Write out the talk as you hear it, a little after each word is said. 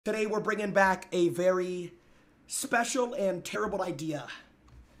Today we're bringing back a very special and terrible idea.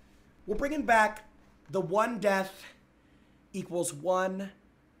 We're bringing back the one death equals one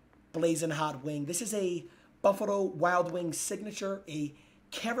blazing hot wing. This is a Buffalo Wild Wing signature, a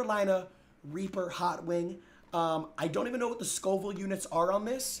Carolina Reaper hot wing. I don't even know what the Scoville units are on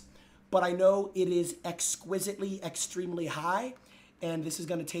this, but I know it is exquisitely, extremely high, and this is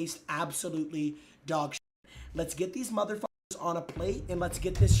going to taste absolutely dog shit. Let's get these motherfuckers on a plate and let's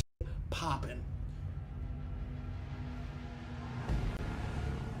get this shit popping.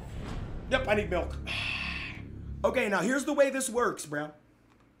 Yep, I need milk. Okay, now here's the way this works, bro.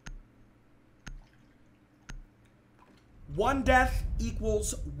 One death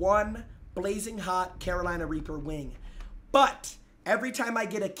equals one blazing hot Carolina Reaper wing. But every time I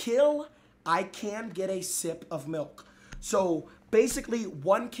get a kill, I can get a sip of milk. So basically,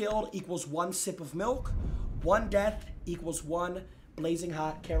 one kill equals one sip of milk. One death equals one blazing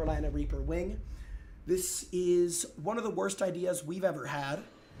hot Carolina Reaper wing. This is one of the worst ideas we've ever had,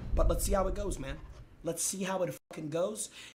 but let's see how it goes, man. Let's see how it fucking goes.